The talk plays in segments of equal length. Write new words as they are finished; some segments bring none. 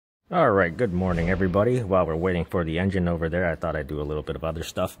Alright, good morning everybody. While we're waiting for the engine over there, I thought I'd do a little bit of other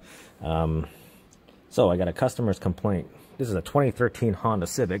stuff. So I got a customer's complaint. This is a 2013 Honda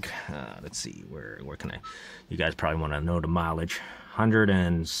Civic. Let's see, where can I... You guys probably want to know the mileage.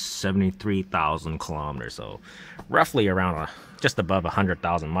 173,000 kilometers, so roughly around just above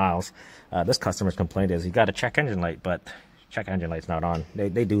 100,000 miles. This customer's complaint is he got a check engine light, but check engine light's not on.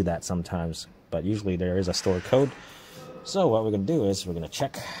 They do that sometimes, but usually there is a stored code. So what we're going to do is we're going to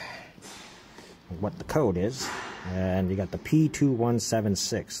check what the code is, and you got the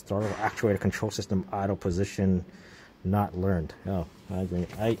P2176 throttle actuator control system idle position not learned. Oh, I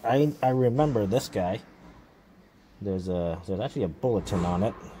remember this guy. There's actually a bulletin on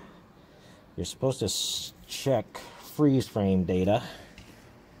it. You're supposed to check freeze frame data.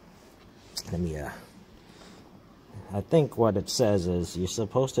 Let me I think what it says is you're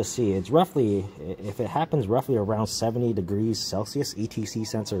supposed to see it's roughly, if it happens roughly around 70 degrees Celsius, ETC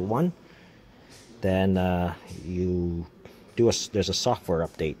sensor 1, then you do there's a software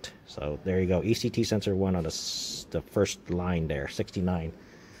update. So there you go, ECT sensor 1 on the first line there, 69.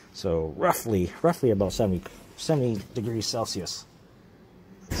 So roughly about 70 degrees Celsius.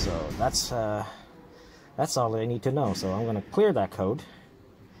 So that's all I need to know. So I'm going to clear that code.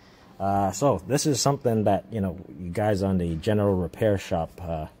 So this is something that, you know, you guys on the general repair shop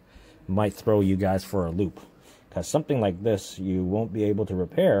might throw you guys for a loop, because something like this you won't be able to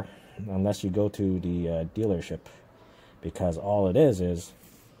repair unless you go to the dealership, because all it is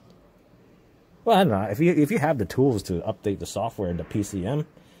well, I don't know, if you have the tools to update the software in the PCM,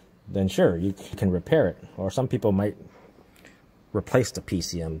 then sure, you can repair it. Or some people might replace the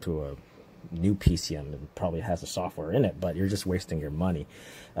PCM to a new PCM that probably has the software in it, but you're just wasting your money.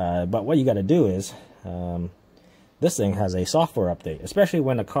 But what you got to do is, this thing has a software update, especially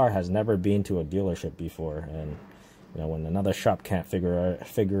when a car has never been to a dealership before, and you know, when another shop can't figure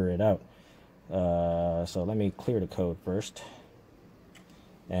it out. So let me clear the code first,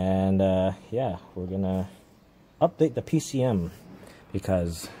 and yeah, we're gonna update the PCM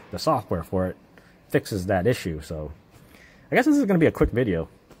because the software for it fixes that issue. So I guess this is gonna be a quick video.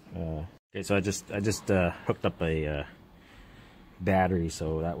 Okay, so I just hooked up a battery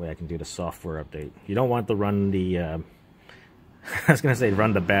so that way I can do the software update. You don't want to run the I was gonna say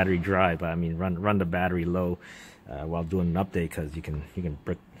run the battery dry, but I mean run the battery low while doing an update, because you can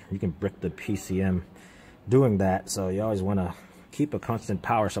brick the PCM doing that. So you always want to keep a constant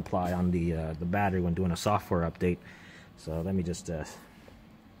power supply on the battery when doing a software update. So let me just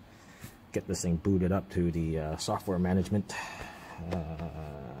get this thing booted up to the software management.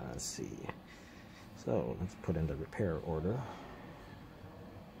 Let's see. So let's put in the repair order.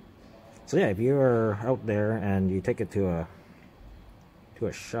 So yeah, if you're out there and you take it to a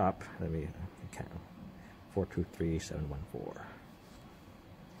shop, let me count. 423714.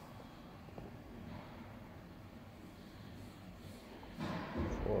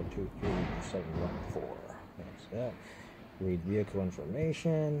 That's that. Read vehicle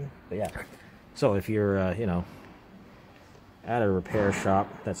information. But yeah, so if you're you know, at a repair shop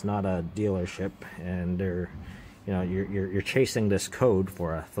that's not a dealership, and they're, you know, you're chasing this code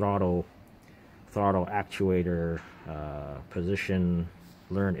for a throttle actuator position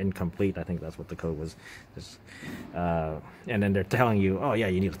learn incomplete, I think that's what the code was. And then they're telling you, oh yeah,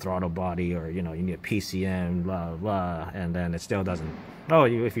 you need a throttle body, or you know, you need a PCM, blah blah, and then it still doesn't. Oh,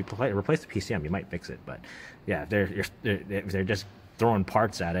 if you replace the PCM, you might fix it, but yeah, if they're just throwing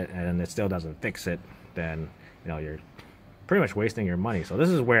parts at it and it still doesn't fix it, then you know, you're pretty much wasting your money. So this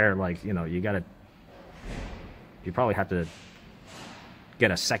is where, like, you know, you probably have to get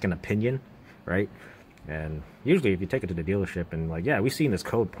a second opinion, right? And usually if you take it to the dealership, and like, yeah, we've seen this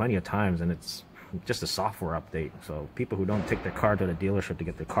code plenty of times, and it's just a software update. So people who don't take their car to the dealership to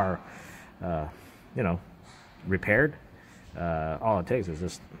get their car you know, repaired, all it takes is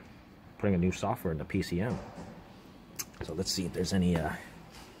just putting a new software in the PCM. So let's see if there's any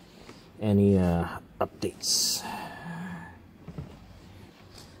updates.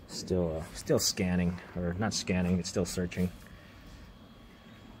 Still scanning, or not scanning, it's still searching.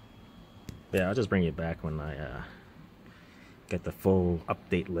 Yeah, I'll just bring you back when I get the full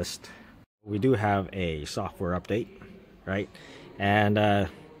update list. We do have a software update, right? And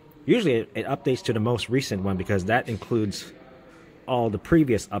usually it updates to the most recent one, because that includes all the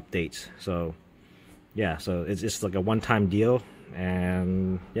previous updates. So yeah, so it's just like a one-time deal,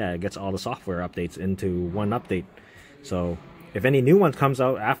 and yeah, it gets all the software updates into one update. So if any new one comes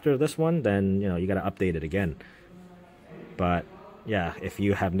out after this one, then you know, you got to update it again. But yeah, if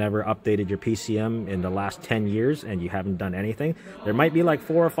you have never updated your PCM in the last 10 years and you haven't done anything, there might be like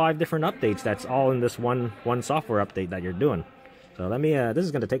 4 or 5 different updates that's all in this one software update that you're doing. So let me, this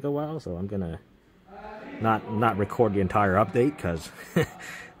is going to take a while, so I'm going to not record the entire update, because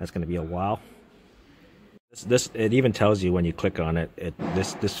that's going to be a while. It even tells you when you click on it,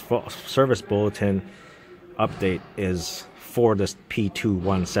 this service bulletin update is for this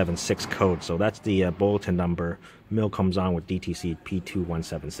P2176 code. So that's the bulletin number. Mill comes on with DTC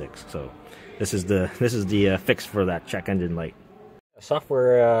P2176. So this is the fix for that check engine light.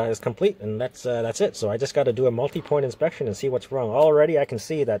 Software is complete, and that's it. So I just got to do a multi-point inspection and see what's wrong. Already I can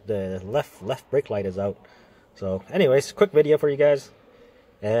see that the left brake light is out. So anyways, quick video for you guys,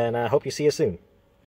 and I hope you see you soon.